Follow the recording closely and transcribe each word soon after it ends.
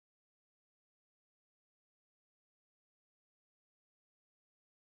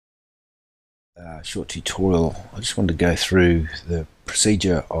short tutorial. I just wanted to go through the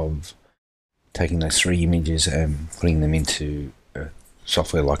procedure of taking those three images and putting them into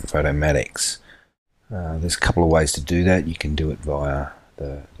software like Photomatix. There's a couple of ways to do that. You can do it via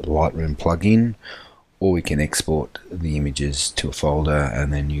the Lightroom plugin, or we can export the images to a folder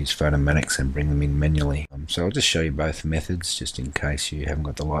and then use Photomatix and bring them in manually. So I'll just show you both methods just in case you haven't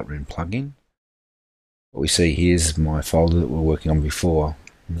got the Lightroom plugin. What we see here is my folder that we were working on before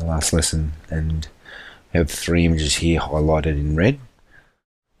in the last lesson, and I have three images here highlighted in red.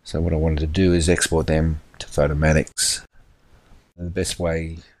 So what I wanted to do is export them to Photomatix. The best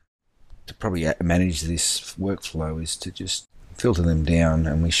way to probably manage this workflow is to just filter them down,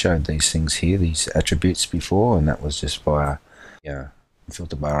 and we showed these things here, these attributes before, and that was just via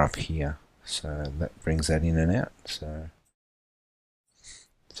filter bar up here. So that brings that in and out. So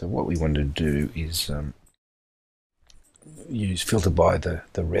what we want to do is use filter by the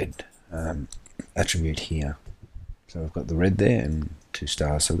red attribute here. So I've got the red there and 2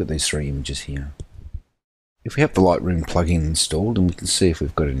 stars, so we've got these three images here. If we have the Lightroom plugin installed, and we can see if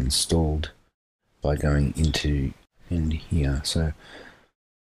we've got it installed by going into here. So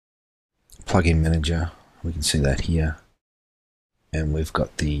plugin manager, we can see that here, and we've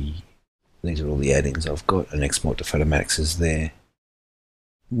got these are all the add-ins I've got, and export to Photomatix is there.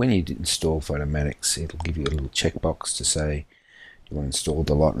 When you install Photomatix, it'll give you a little checkbox to say you want to install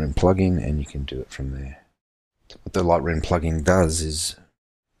the Lightroom plugin, and you can do it from there. What the Lightroom plugin does is,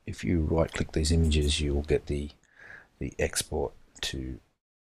 if you right-click these images, you will get the export to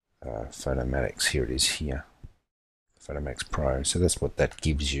Photomatix. Here it is here, Photomatix Pro. So that's what that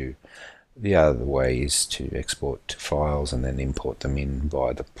gives you. The other way is to export to files and then import them in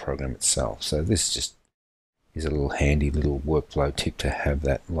via the program itself. So this just is a little handy little workflow tip to have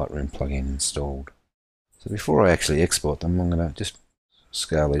that Lightroom plugin installed. So before I actually export them, I'm going to just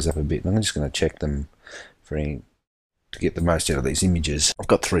scale these up a bit, and I'm just going to check them to get the most out of these images. I've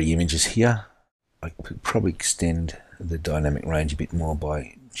got three images here. I could probably extend the dynamic range a bit more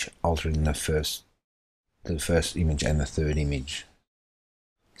by altering the first image and the third image.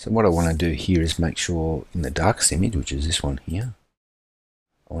 So what I want to do here is make sure in the darkest image, which is this one here,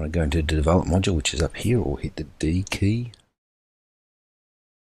 I want to go into the develop module, which is up here, or hit the D key.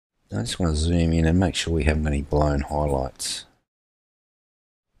 I just want to zoom in and make sure we haven't got any blown highlights.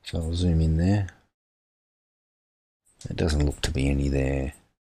 So I'll zoom in there. There doesn't look to be any there.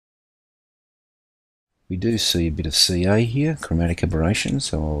 We do see a bit of CA here, chromatic aberration,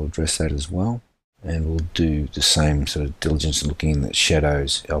 so I'll address that as well. And we'll do the same sort of diligence looking in the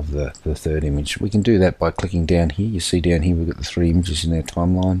shadows of the third image. We can do that by clicking down here. You see down here we've got the three images in our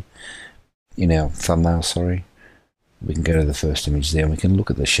timeline, in our thumbnail, sorry. We can go to the first image there and we can look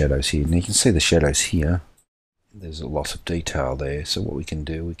at the shadows here. Now you can see the shadows here. There's a lot of detail there. So what we can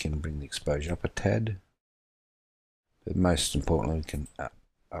do, we can bring the exposure up a tad. But most importantly, we can up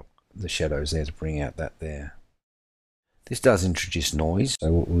the shadows there to bring out that there. This does introduce noise,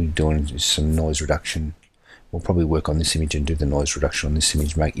 so what we're doing is some noise reduction. We'll probably work on this image and do the noise reduction on this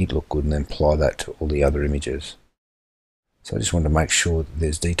image, make it look good, and then apply that to all the other images. So I just want to make sure that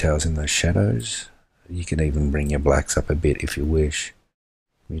there's details in those shadows. You can even bring your blacks up a bit if you wish.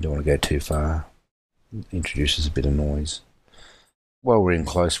 You don't want to go too far. It introduces a bit of noise. While we're in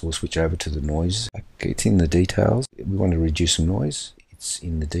close, we'll switch over to the noise. It's in the details. We want to reduce some noise. It's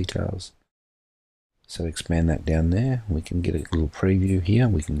in the details. So expand that down there. We can get a little preview here.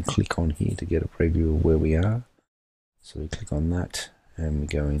 We can click on here to get a preview of where we are. So we click on that and we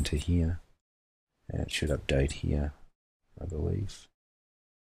go into here. And it should update here, I believe.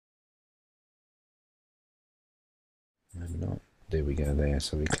 Maybe not. There we go there.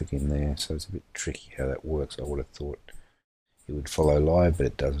 So we click in there. So it's a bit tricky how that works. I would have thought it would follow live, but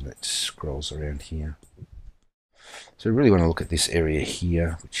it doesn't. It scrolls around here. So we really want to look at this area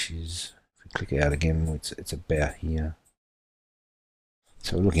here, which is, if we click out again, it's about here.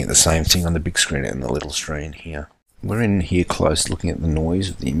 So we're looking at the same thing on the big screen and the little screen here. We're in here close looking at the noise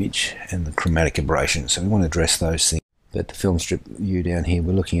of the image and the chromatic aberration, so we want to address those things. But the film strip view down here,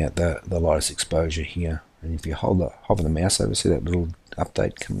 we're looking at the lightest exposure here. And if you hover the mouse over, see that little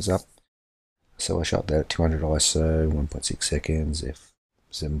update comes up. So I shot that at 200 ISO, 1.6 seconds,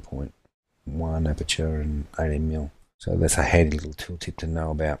 f7.1 aperture and 18mm. So that's a handy little tooltip to know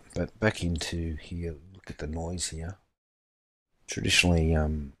about. But back into here, look at the noise here. Traditionally,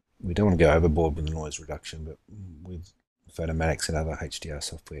 we don't want to go overboard with the noise reduction, but with Photomatix and other HDR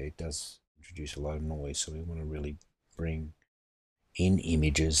software, it does introduce a lot of noise. So we want to really bring in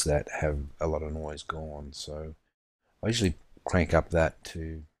images that have a lot of noise gone. So I usually crank up that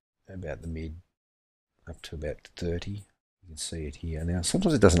to about the mid, up to about 30. You can see it here. Now,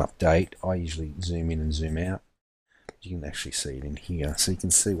 sometimes it doesn't update. I usually zoom in and zoom out. You can actually see it in here. So you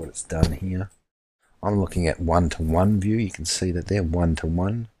can see what it's done here. I'm looking at 1:1 view. You can see that they're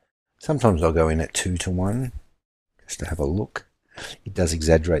 1:1. Sometimes I'll go in at 2:1 just to have a look. It does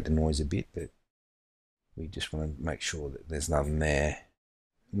exaggerate the noise a bit, but we just want to make sure that there's none there.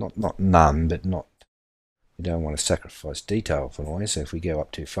 Not none, but not. We don't want to sacrifice detail for noise. So if we go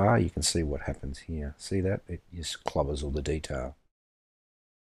up too far, you can see what happens here. See that? It just clobbers all the detail.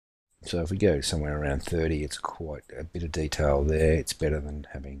 So if we go somewhere around 30, it's quite a bit of detail there. It's better than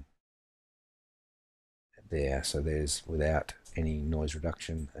having there. So there's without any noise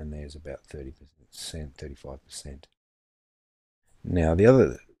reduction, and there's about 30%, 35%. Now the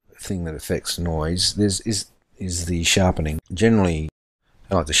other thing that affects noise is the sharpening. Generally, I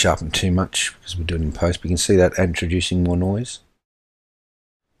don't like to sharpen too much because we're doing it in post. We can see that introducing more noise.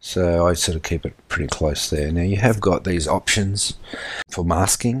 So I sort of keep it pretty close there. Now you have got these options for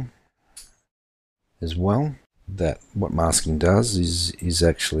masking as well. That what masking does is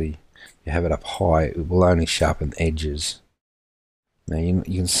actually, you have it up high, it will only sharpen edges. Now you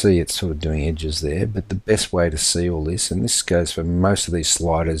can see it's sort of doing edges there, but the best way to see all this, and this goes for most of these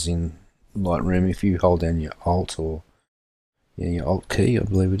sliders in Lightroom, if you hold down your Alt or your Alt key, I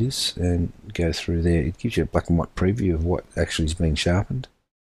believe it is, and go through there, it gives you a black and white preview of what actually is being sharpened.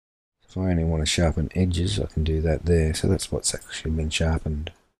 If I only want to sharpen edges, I can do that there. So that's what's actually been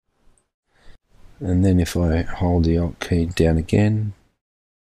sharpened. And then if I hold the Alt key down again,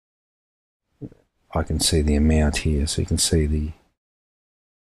 I can see the amount here. So you can see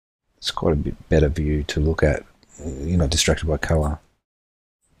it's quite a bit better view to look at. You're not distracted by color.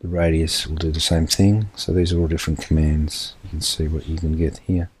 The radius will do the same thing. So these are all different commands. You can see what you can get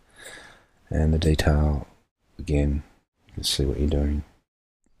here. And the detail, again, you can see what you're doing.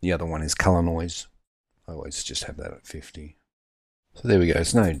 The other one is color noise. I always just have that at 50. So there we go.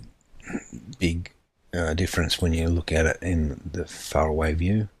 It's no big difference when you look at it in the far away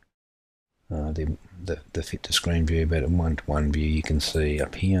view, the fit to screen view, but in 1:1 view you can see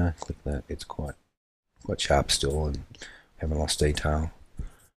up here, click that, it's quite sharp still and haven't lost detail.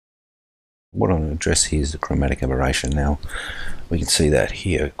 What I'm going to address here is the chromatic aberration. Now we can see that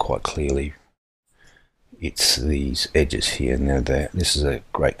here quite clearly. It's these edges here. Now this is a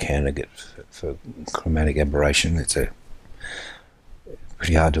great candidate for chromatic aberration. It's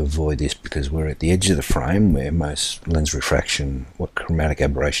pretty hard to avoid this because we're at the edge of the frame where most lens refraction, what chromatic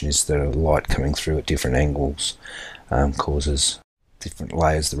aberration is, the light coming through at different angles causes different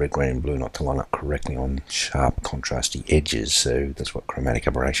layers, the red, green and blue, not to line up correctly on sharp contrasty edges. So that's what chromatic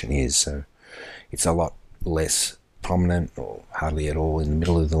aberration is. So it's a lot less prominent or hardly at all in the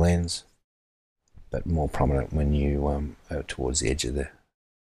middle of the lens, but more prominent when you are towards the edge of the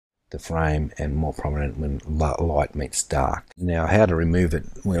frame, and more prominent when light meets dark. Now, how to remove it?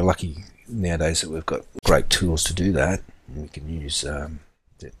 We're lucky nowadays that we've got great tools to do that. We can use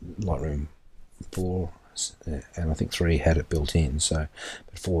Lightroom 4, and I think 3 had it built in. So,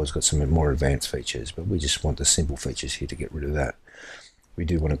 but 4 has got some more advanced features. But we just want the simple features here to get rid of that. We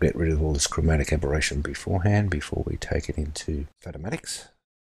do want to get rid of all this chromatic aberration beforehand before we take it into Photomatix.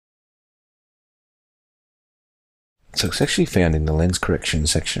 So it's actually found in the lens correction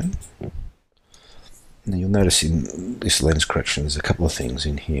section. Now you'll notice in this lens correction there's a couple of things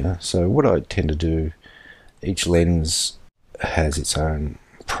in here. So what I tend to do, each lens has its own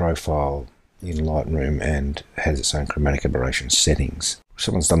profile in Lightroom and has its own chromatic aberration settings.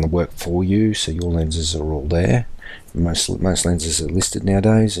 Someone's done the work for you, so your lenses are all there. Most lenses are listed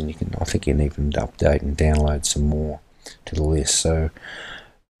nowadays, and I think you can even update and download some more to the list. So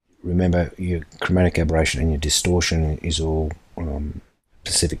remember, your chromatic aberration and your distortion is all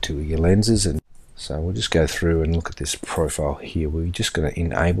specific to your lenses, and so we'll just go through and look at this profile here. We're just going to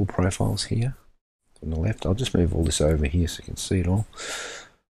enable profiles here on the left. I'll just move all this over here so you can see it all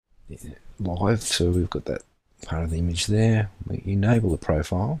live. So we've got that part of the image there. We enable the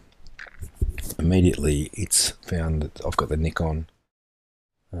profile. Immediately it's found that I've got the Nikon,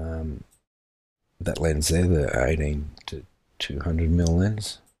 that lens there, the 18 to 200mm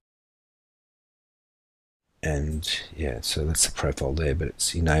lens. And yeah, so that's the profile there, but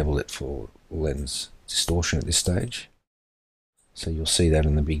it's enabled it for lens distortion at this stage. So you'll see that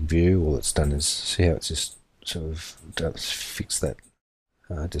in the big view. All it's done is, see how it's just sort of does fix that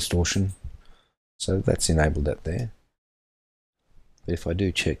distortion. So that's enabled that there. But if I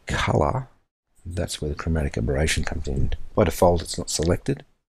do check color, that's where the chromatic aberration comes in. By default it's not selected.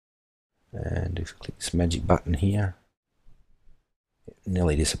 And if I click this magic button here, it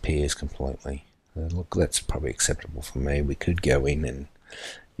nearly disappears completely. Look, that's probably acceptable for me. We could go in and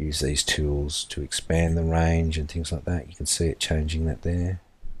use these tools to expand the range and things like that. You can see it changing that there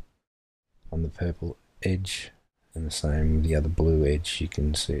on the purple edge, and the same with the other blue edge. You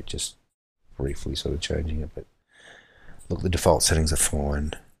can see it just briefly sort of changing it, but look, the default settings are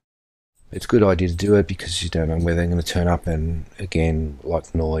fine. It's a good idea to do it because you don't know where they're going to turn up, and again,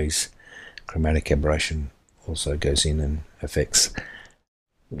 like noise, chromatic aberration also goes in and affects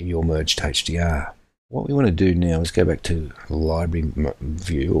your merged HDR. What we want to do now is go back to library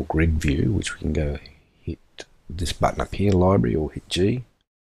view or grid view, which we can go hit this button up here, library, or hit G.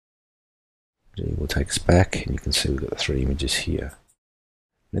 G will take us back, and you can see we've got the 3 images here.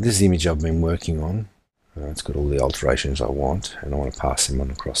 Now this is the image I've been working on. It's got all the alterations I want, and I want to pass them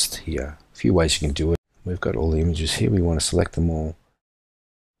on across here. A few ways you can do it. We've got all the images here. We want to select them all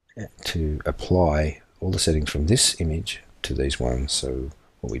to apply all the settings from this image to these ones. So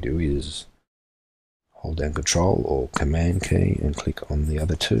what we do is hold down Control or Command key and click on the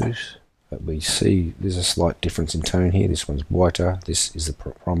other two. But we see there's a slight difference in tone here. This one's whiter. This is the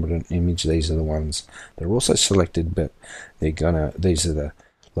prominent image. These are the ones that are also selected, but these are the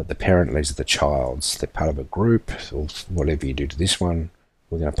like the parent, these are the childs. They're part of a group, or whatever you do to this one,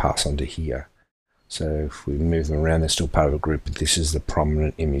 we're going to pass on to here. So if we move them around, they're still part of a group, but this is the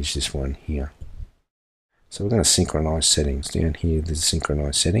prominent image, this one here. So we're going to synchronize settings. Down here, there's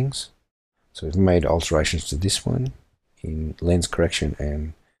synchronize settings. So we've made alterations to this one in lens correction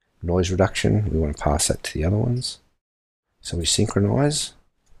and noise reduction. We want to pass that to the other ones. So we synchronize.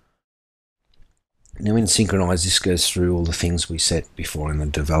 Now in synchronize, this goes through all the things we set before in the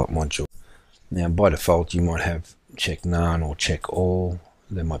develop module. Now by default, you might have check none or check all.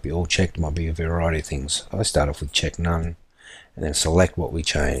 There might be all checked, might be a variety of things. I start off with check none and then select what we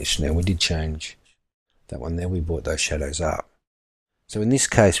changed. Now we did change that one there, we brought those shadows up. So in this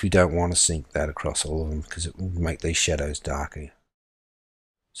case, we don't want to sync that across all of them because it will make these shadows darker.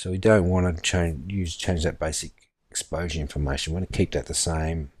 So we don't want to change that basic exposure information. We want to keep that the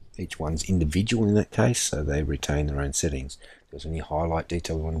same. Each one's individual in that case, so they retain their own settings. If there's any highlight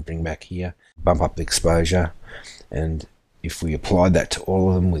detail we want to bring back here, bump up the exposure, and if we applied that to all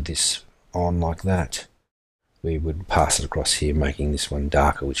of them with this on like that, we would pass it across here, making this one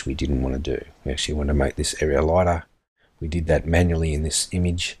darker, which we didn't want to do. We actually want to make this area lighter. We did that manually in this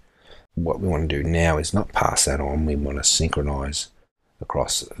image. What we want to do now is not pass that on, we want to synchronize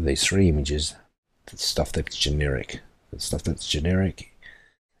across these 3 images the stuff that's generic. The stuff that's generic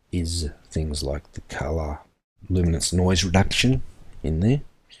is things like the color, luminance, noise reduction in there,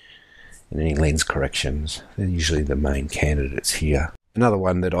 and any lens corrections. They're usually the main candidates here. Another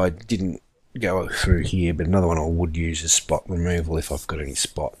one that I didn't go through here, but another one I would use is spot removal if I've got any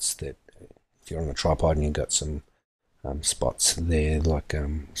spots that, if you're on a tripod and you've got some spots there like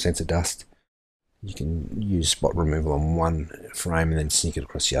sensor dust, you can use spot removal on one frame and then sync it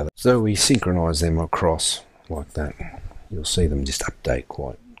across the other. So we synchronize them across like that. You'll see them just update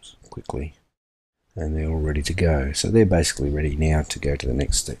quite quickly and they're all ready to go. So they're basically ready now to go to the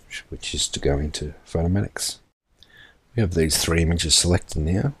next step, which is to go into Photomatix. We have these 3 images selected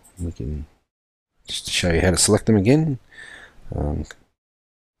now. We can just to show you how to select them again,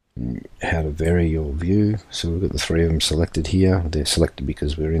 how to vary your view. So we've got the 3 of them selected here. They're selected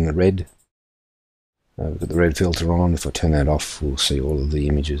because we're in the red. We've got the red filter on. If I turn that off, we'll see all of the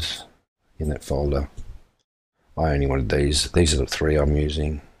images in that folder. I only wanted these. These are the 3 I'm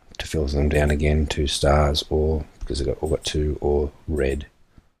using to filter them down again, 2 stars, or because they've all got 2, or red.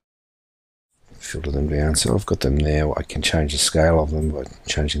 Filter them down. So I've got them there. I can change the scale of them by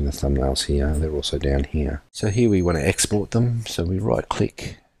changing the thumbnails here. They're also down here. So here we want to export them. So we right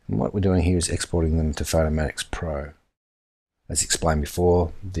click. And what we're doing here is exporting them to Photomatix Pro. As explained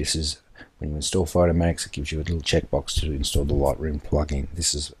before, this is when you install Photomatix, it gives you a little checkbox to install the Lightroom plugin.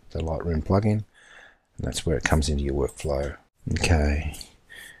 This is the Lightroom plugin, and that's where it comes into your workflow. Okay.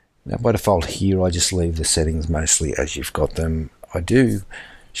 Now by default here, I just leave the settings mostly as you've got them. I do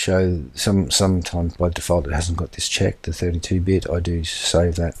show sometimes by default it hasn't got this checked, the 32-bit. I do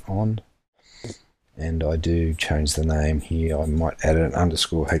save that on, and I do change the name here. I might add an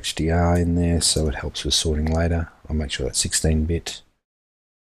underscore HDR in there so it helps with sorting later. I'll make sure that's 16-bit.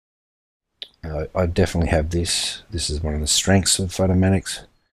 I definitely have this. This is one of the strengths of Photomatix.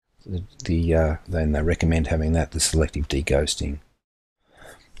 Then they recommend having that, the selective deghosting.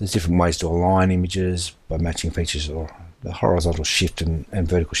 There's different ways to align images by matching features, or the horizontal shift and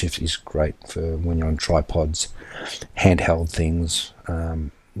vertical shift is great for when you're on tripods, handheld things,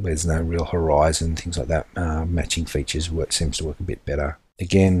 where there's no real horizon, things like that. Matching features seems to work a bit better.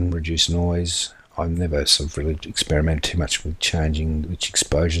 Again, reduce noise. I've never sort of really experimented too much with changing which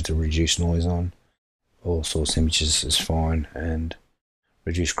exposure to reduce noise on. All source images is fine, and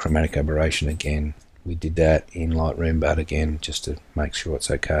reduce chromatic aberration again. We did that in Lightroom, but again, just to make sure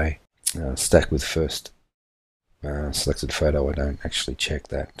it's okay. Stack with first selected photo. I don't actually check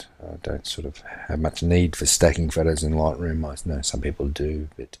that. I don't sort of have much need for stacking photos in Lightroom. I know some people do,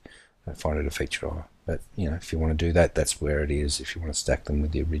 but I find it a feature. But you know, if you want to do that, that's where it is. If you want to stack them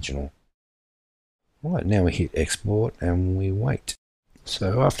with the original. Right, now we hit export and we wait.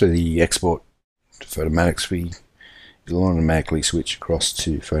 So after the export to Photomatix, you'll automatically switch across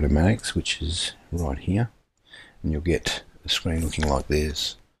to Photomatix, which is right here, and you'll get the screen looking like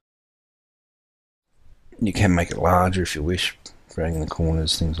this. You can make it larger if you wish, dragging the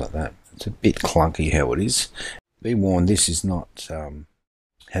corners, things like that. It's a bit clunky how it is. Be warned, this is not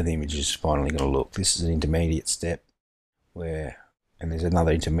how the image is finally going to look. This is an intermediate step and there's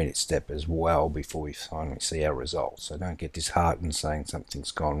another intermediate step as well before we finally see our results. So don't get disheartened saying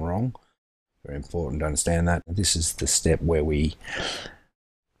something's gone wrong. Very important to understand that. This is the step where we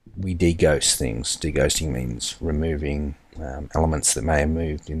deghost things. Deghosting means removing elements that may have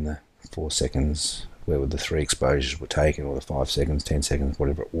moved in the 4 seconds where the 3 exposures were taken, or the 5 seconds, 10 seconds,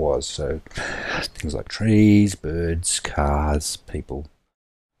 whatever it was. So things like trees, birds, cars, people,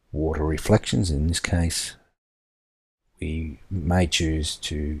 water reflections in this case. We may choose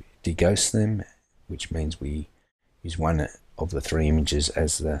to deghost them, which means we use one of the 3 images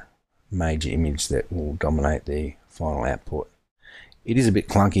as the major image that will dominate the final output. It is a bit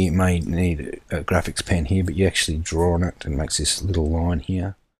clunky. It may need a graphics pen here, but you actually draw on it and makes this little line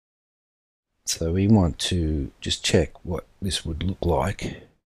here. So we want to just check what this would look like.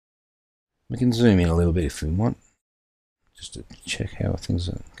 We can zoom in a little bit if we want, just to check how things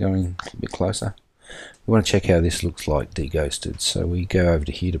are going a bit closer. We want to check how this looks like deghosted. So we go over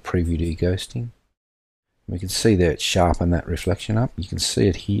to here to preview deghosting. We can see that it's sharpened that reflection up. You can see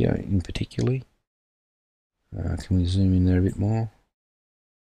it here in particular. Can we zoom in there a bit more?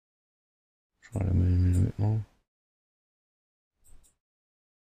 Try to move in a bit more.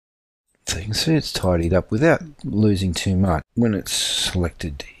 So you can see it's tidied up without losing too much. When it's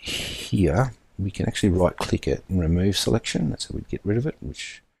selected here, we can actually right click it and remove selection. That's how we get rid of it, or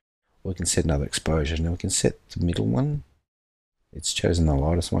we can set another exposure. Now we can set the middle one. It's chosen the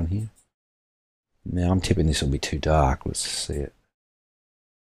lightest one here. Now I'm tipping this will be too dark. Let's see it.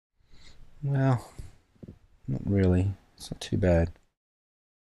 Well, not really. It's not too bad.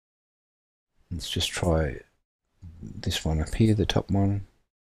 Let's just try this one up here, the top one.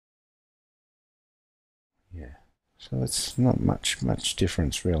 Yeah, so it's not much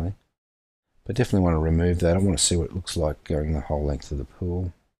difference really. But definitely want to remove that. I want to see what it looks like going the whole length of the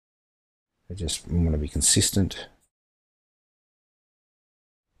pool. I just want to be consistent.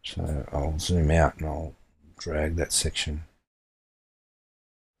 So I'll zoom out and I'll drag that section.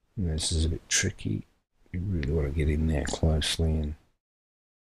 And this is a bit tricky. You really want to get in there closely and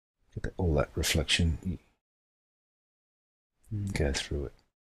get all that reflection. Go through it.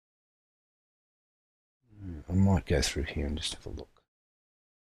 I might go through here and just have a look.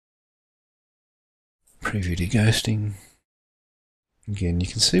 Preview deghosting. Again, you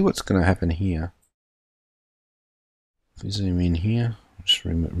can see what's going to happen here. If we zoom in here, just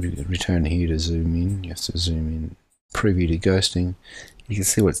return here to zoom in. You have to zoom in. Preview deghosting. You can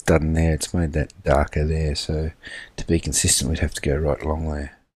see what's done there. It's made that darker there. So to be consistent, we'd have to go right along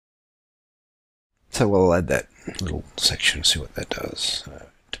there. So we'll add that little section and see what that does. So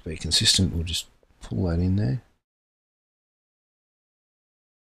to be consistent, we'll just pull that in there.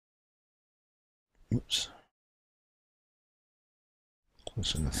 Whoops.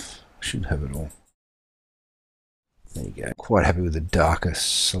 Close enough. Should have it all. There you go. Quite happy with the darker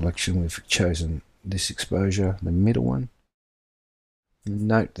selection. We've chosen this exposure, the middle one.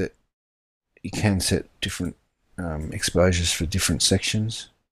 Note that you can set different exposures for different sections.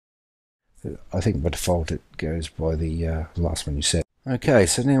 I think by default it goes by the last one you set. Okay,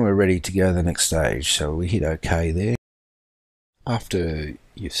 so now we're ready to go to the next stage. So we hit OK there. After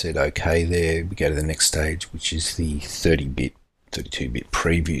you've said OK there, we go to the next stage, which is the 32-bit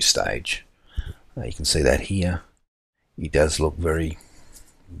preview stage. You can see that here. It does look very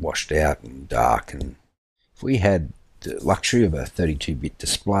washed out and dark, and if we had the luxury of a 32-bit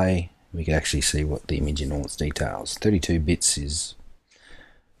display, we could actually see what the image in all its details. 32 bits is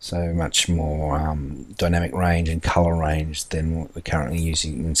so much more dynamic range and color range than what we're currently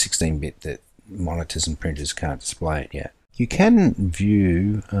using in 16-bit that monitors and printers can't display it yet. You can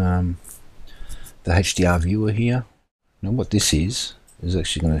view the HDR viewer here. Now what this is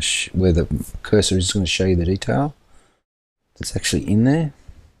actually going to, where the cursor is going to show you the detail that's actually in there.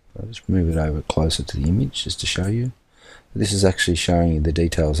 I'll just move it over closer to the image just to show you. This is actually showing you the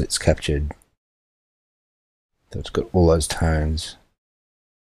details it's captured. So it's got all those tones.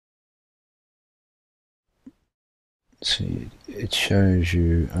 See, it shows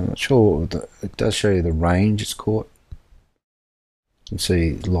you, I'm not sure, it does show you the range it's caught. You can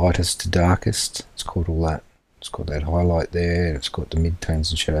see lightest to darkest, it's caught all that. It's got that highlight there, and it's got the mid-tones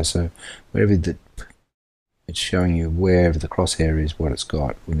and shadows, so wherever it's showing you wherever the crosshair is, what it's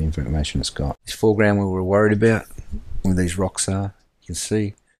got, with the information it's got. This foreground we were worried about, where these rocks are, you can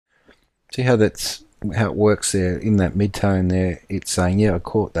see how it works there in that mid-tone there. It's saying, yeah, I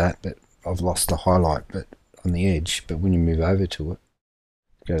caught that, but I've lost the highlight but on the edge. But when you move over to it,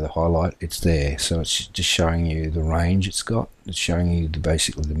 go to the highlight, it's there. So it's just showing you the range it's got. It's showing you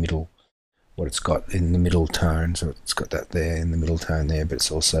basically the middle, what it's got in the middle tone. So it's got that there in the middle tone there, but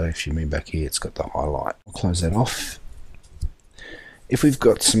it's also, if you move back here, it's got the highlight. I'll close that off. If we've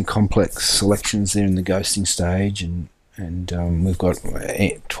got some complex selections there in the ghosting stage, and we've got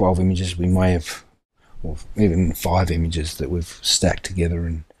 12 images, we may have, or even 5 images that we've stacked together,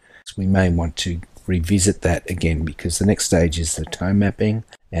 and so we may want to revisit that again, because the next stage is the tone mapping,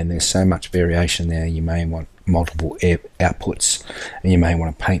 and there's so much variation there. You may want multiple outputs, and you may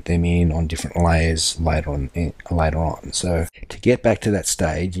want to paint them in on different layers later on. So to get back to that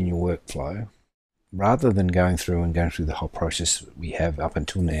stage in your workflow, rather than going through the whole process that we have up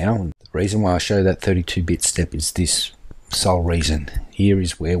until now, and the reason why I show that 32-bit step is this sole reason. Here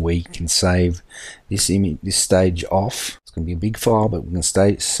is where we can save this image, this stage off. It's going to be a big file, but we can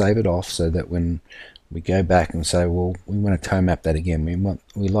save it off, so that when we go back and say, well, we want to tone map that again.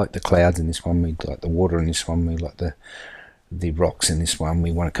 We like the clouds in this one, we like the water in this one, we like the rocks in this one.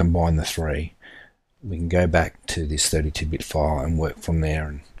 We want to combine the three. We can go back to this 32-bit file and work from there,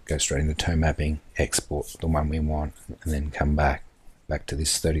 and go straight into tone mapping, export the one we want, and then come back to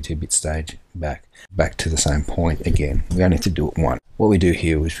this 32-bit stage, back to the same point again. We only have to do it once. What we do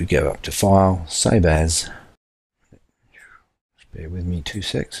here is we go up to File, Save As. Just bear with me 2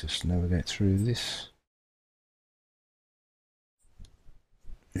 secs, just navigate through this.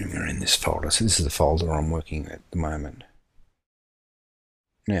 And we're in this folder. So this is the folder I'm working at the moment.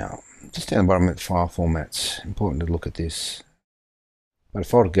 Now, just down the bottom at file formats, important to look at this. By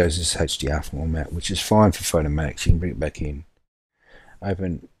default it goes this HDR format, which is fine for Photomatix. You can bring it back in.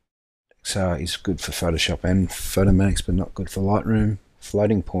 Open XR is good for Photoshop and Photomatix, but not good for Lightroom.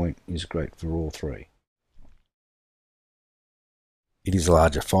 Floating point is great for all three. It is a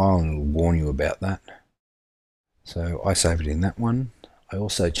larger file, and it will warn you about that. So I save it in that one. I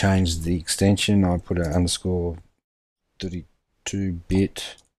also changed the extension. I put an underscore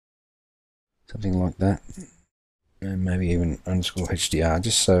 32-bit, something like that, and maybe even underscore HDR,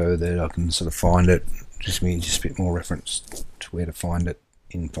 just so that I can sort of find it. Just a bit more reference to where to find it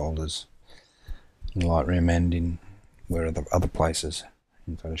in folders in Lightroom and in other places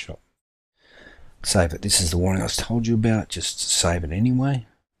in Photoshop. Save it. This is the warning I told you about. Just save it anyway.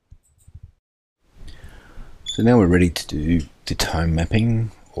 So now we're ready to do the tone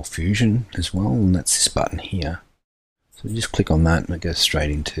mapping or fusion as well, and that's this button here. So we just click on that and it goes straight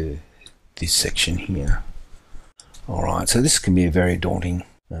into this section here. Alright, so this can be a very daunting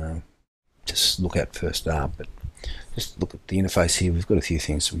just look at first up, but just look at the interface here. We've got a few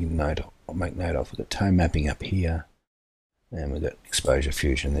things we can make note of. We've got tone mapping up here, and we've got exposure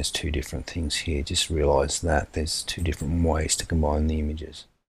fusion. There's 2 different things here. Just realise that there's 2 different ways to combine the images.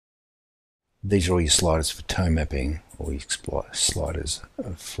 These are all your sliders for tone mapping, or your sliders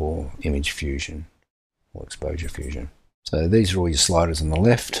for image fusion or exposure fusion. So these are all your sliders on the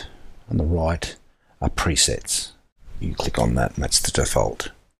left. On the right are presets. You click on that and that's the default.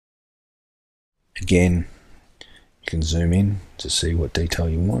 Again, you can zoom in to see what detail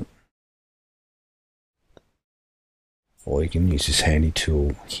you want, or you can use this handy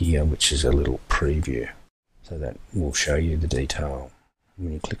tool here, which is a little preview, so that will show you the detail.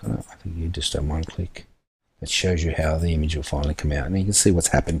 When you click on it, I think you just done one click. It shows you how the image will finally come out, and you can see what's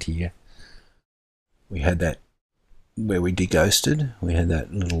happened here. We had that where we deghosted. We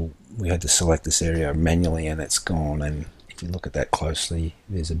had to select this area manually, and it's gone. And if you look at that closely,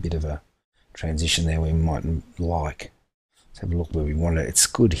 there's a bit of a transition there we mightn't like. Let's have a look where we want it. It's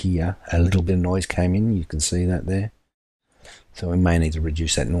good here. A little bit of noise came in. You can see that there. So we may need to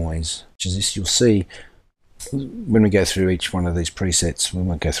reduce that noise. Which is this, you'll see when we go through each one of these presets, we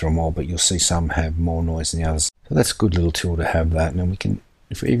won't go through them all, but you'll see some have more noise than the others. So that's a good little tool to have that. And then we can,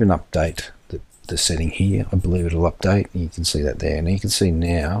 if we even update the setting here, I believe it'll update, and you can see that there. And you can see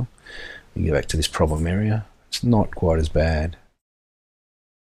now, we go back to this problem area, it's not quite as bad.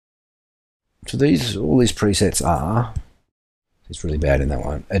 So all these presets are, it's really bad in that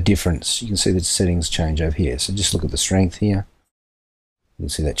one, a difference. You can see the settings change over here. So just look at the strength here. You can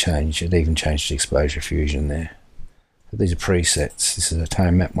see that change. It even changed to exposure fusion there. So these are presets. This is a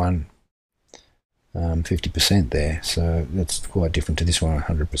tone map one. 50% there, so that's quite different to this one.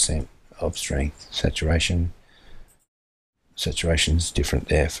 100% of strength. Saturation. Saturation's different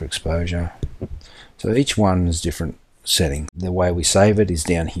there for exposure. So each one is different setting. The way we save it is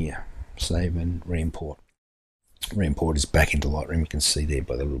down here. Save and re-import. Re-import is back into Lightroom. You can see there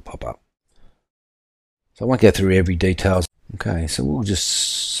by the little pop-up. So I won't go through every details. Okay, so we'll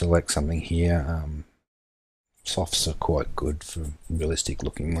just select something here. Softs are quite good for realistic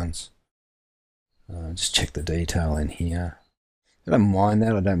looking ones. Just check the detail in here. I don't mind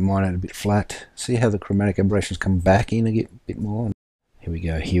that. I don't mind it a bit flat. See how the chromatic aberrations come back in a bit more. Here we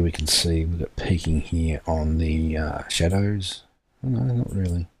go. Here we can see we've got peaking here on the shadows. Oh, no, not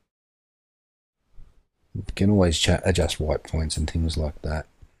really. You can always adjust white points and things like that.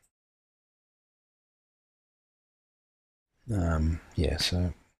 Yeah,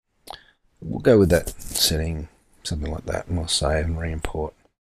 so we'll go with that setting, something like that, and we'll save and re-import.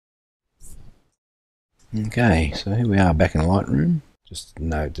 Okay, so here we are back in Lightroom. Just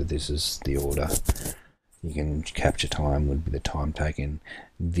note that this is the order. You can capture time would be the time taken.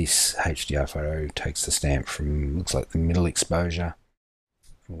 This HDR photo takes the stamp from, looks like the middle exposure.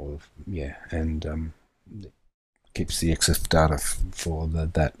 Or, yeah, and keeps the EXIF data for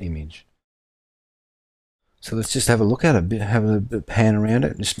that image. So let's just have a look at it, have a bit pan around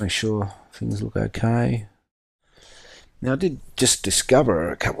it, just make sure things look okay. Now I did just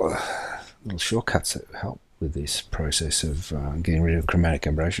discover a couple of little shortcuts that help with this process of getting rid of chromatic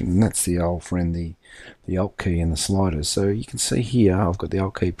aberration, and that's the old friend, the Alt key and the sliders. So you can see here I've got the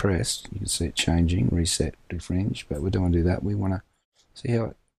Alt key pressed. You can see it changing, reset, defringe, but we don't want to do that. We want to see how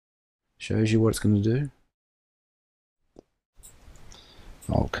it shows you what it's going to do.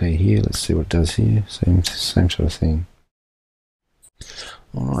 Alt key here, let's see what it does here. Same sort of thing.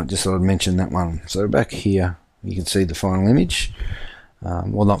 Alright, just thought I'd mention that one. So back here you can see the final image.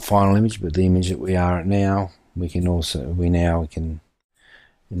 Well, not final image, but the image that we are at now. We can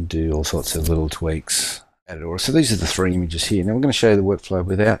do all sorts of little tweaks. So these are the three images here. Now we're going to show you the workflow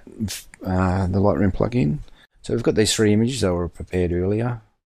without the Lightroom plugin. So we've got these three images that were prepared earlier.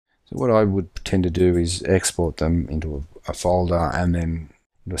 So what I would tend to do is export them into a folder and then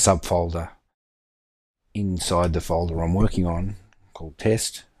into a subfolder inside the folder I'm working on called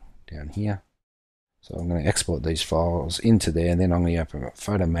test down here. So I'm going to export these files into there, and then I'm going to open up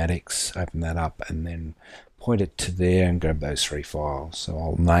Photomatix, open that up, and then point it to there and grab those three files. So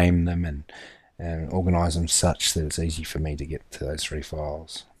I'll name them and organize them such that it's easy for me to get to those three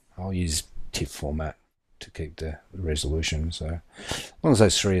files. I'll use TIFF format to keep the resolution. So as long as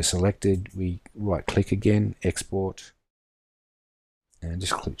those three are selected, we right click again, export, and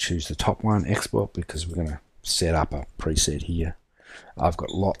just choose the top one, export, because we're going to set up a preset here. I've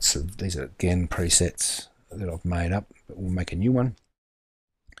got lots of these, are again presets that I've made up, but we'll make a new one.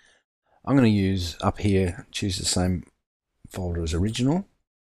 I'm going to use up here, choose the same folder as original.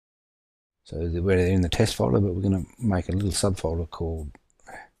 So we're in the test folder, but we're going to make a little subfolder called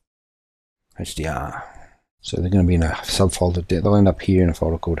HDR. So they're going to be in a subfolder. They'll end up here in a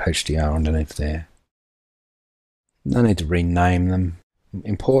folder called HDR underneath there. No need to rename them.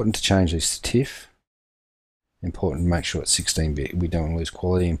 Important to change this to TIFF. Important to make sure it's 16-bit. We don't want to lose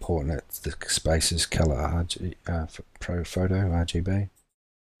quality. Important that the spaces color Pro Photo RGB.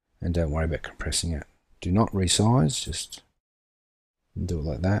 And don't worry about compressing it. Do not resize, just do it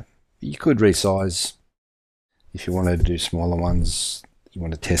like that. You could resize if you want to do smaller ones. You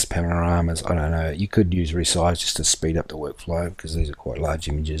want to test panoramas, I don't know. You could use resize just to speed up the workflow because these are quite large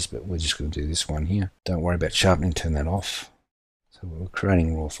images, but we're just going to do this one here. Don't worry about sharpening, turn that off. So we're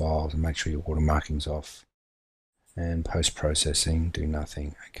creating raw files and make sure your watermarking's off. And post-processing, do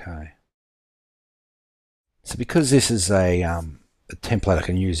nothing. Okay. So because this is a template I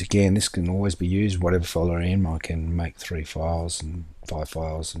can use again, this can always be used, whatever folder I'm in. I can make 3 files and 5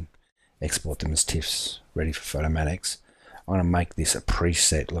 files and export them as TIFFs ready for Photomatix. I want to make this a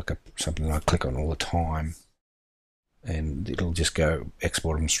preset, like something that I click on all the time, and it'll just go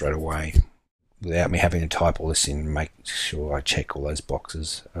export them straight away without me having to type all this in and make sure I check all those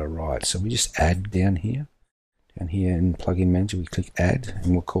boxes are right. So we just add down here. Down here in Plugin Manager, we click Add,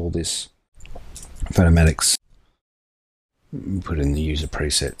 and we'll call this Photomatix. Put in the User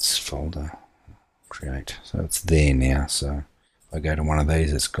Presets folder, Create. So it's there now. So if I go to one of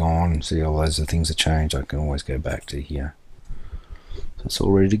these, it's gone. See, all those things have changed. I can always go back to here. So it's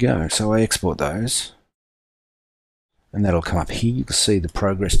all ready to go. So I export those, and that'll come up here. You can see the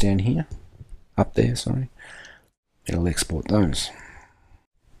progress down here, up there, sorry. It'll export those.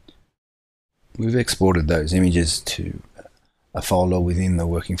 We've exported those images to a folder within the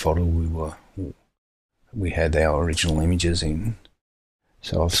working folder we had our original images in.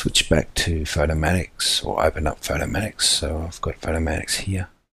 So I've switched back to Photomatix, or opened up Photomatix, so I've got Photomatix here.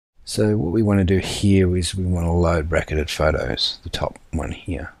 So what we want to do here is we want to load bracketed photos, the top one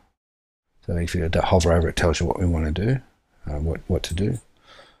here. So if you hover over it, tells you what we want to do, what to do.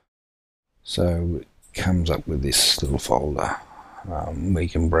 So it comes up with this little folder where you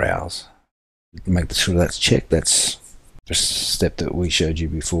can browse. Make sure that's checked. That's just a step that we showed you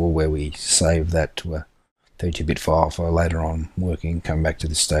before, where we save that to a 32-bit file for later on working, come back to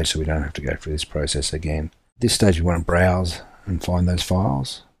this stage so we don't have to go through this process again. At this stage we want to browse and find those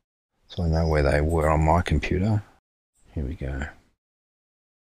files, so I know where they were on my computer. Here we go.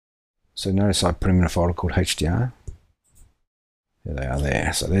 So notice I put them in a folder called HDR. There they are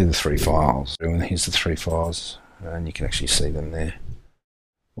there. So they're the 3 files. And here's the 3 files, and you can actually see them there.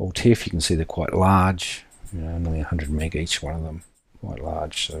 All TIFF, you can see they're quite large, nearly 100 meg each one of them, quite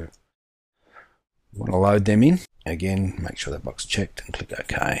large. So you want to load them in. Again, make sure that box checked and click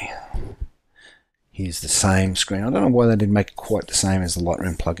OK. Here's the same screen. I don't know why they didn't make it quite the same as the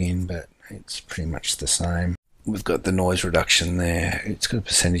Lightroom plugin, but it's pretty much the same. We've got the noise reduction there. It's got a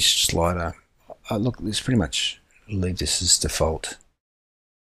percentage slider. Look, let's pretty much leave this as default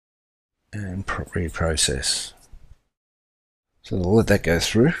and reprocess. So we'll let that go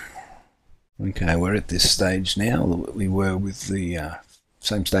through. Okay, we're at this stage now. We were with the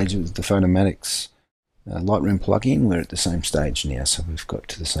same stage with the Photomatix Lightroom plugin. We're at the same stage now, so we've got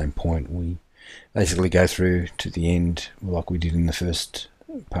to the same point. We basically go through to the end like we did in the first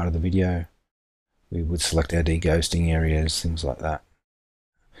part of the video. We would select our deghosting areas, things like that.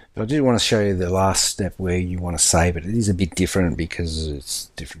 But I did want to show you the last step where you want to save it. It is a bit different because it's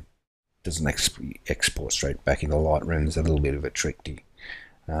different. It doesn't export straight back into Lightroom. There's a little bit of a trick to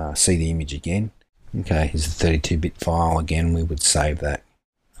see the image again. Okay, here's the 32-bit file. Again, we would save that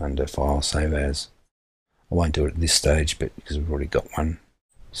under File, Save As. I won't do it at this stage, but because we've already got one.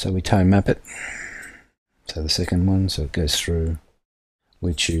 So we tone map it. So the second one, so it goes through.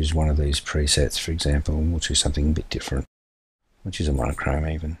 We choose one of these presets, for example, and we'll choose something a bit different. We'll choose a monochrome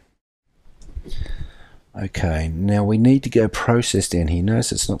even. Okay, now we need to go process down here.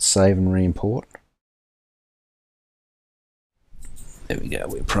 Notice it's not save and re-import. There we go,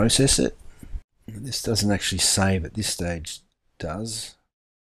 we process it. This doesn't actually save at this stage, it does.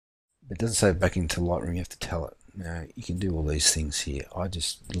 It doesn't save back into Lightroom, you have to tell it. Now, you can do all these things here. I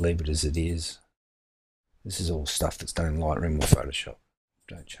just leave it as it is. This is all stuff that's done in Lightroom or Photoshop.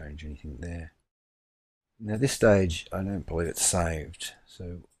 Don't change anything there. Now this stage, I don't believe it's saved.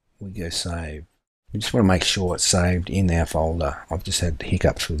 So we go save. We just want to make sure it's saved in our folder. I've just had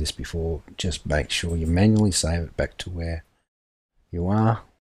hiccups with this before. Just make sure you manually save it back to where you are.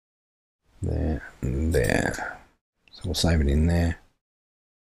 There and there. So we'll save it in there.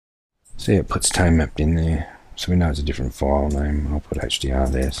 See, it puts tone mapped in there. So we know it's a different file name. I'll put HDR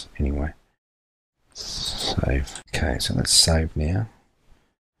there anyway. Save. Okay, so that's saved now.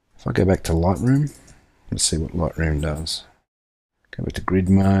 If I go back to Lightroom, let's see what Lightroom does. Go back to grid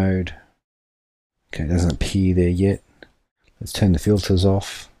mode. Okay, it doesn't appear there yet. Let's turn the filters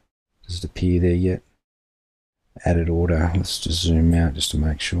off. Does it appear there yet? Added order. Let's just zoom out just to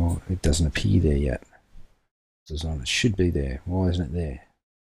make sure it doesn't appear there yet. It should be there. Why isn't it there?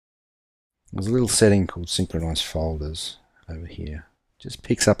 There's a little setting called synchronize folders over here. Just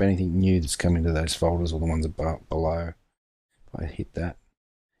picks up anything new that's come into those folders or the ones above, below. If I hit that,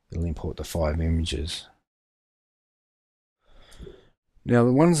 it'll import the 5 images. Now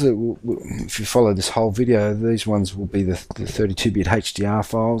the ones that, if you follow this whole video, these ones will be the 32-bit HDR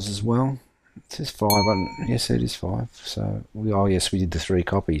files as well. It says 5, yes it is 5. So, oh yes, we did the 3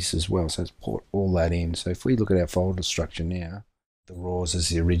 copies as well, so let's put all that in. So if we look at our folder structure now, the RAWs is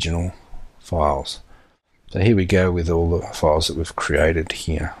the original files. So here we go with all the files that we've created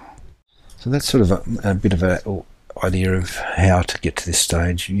here. So that's sort of a bit of an idea of how to get to this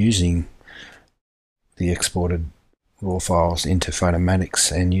stage using the exported raw files into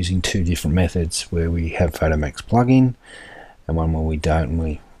Photomatix and using 2 different methods where we have Photomatix plugin and one where we don't, and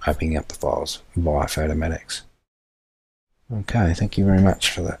we're opening up the files via Photomatix. Okay, thank you very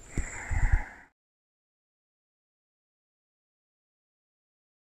much for that.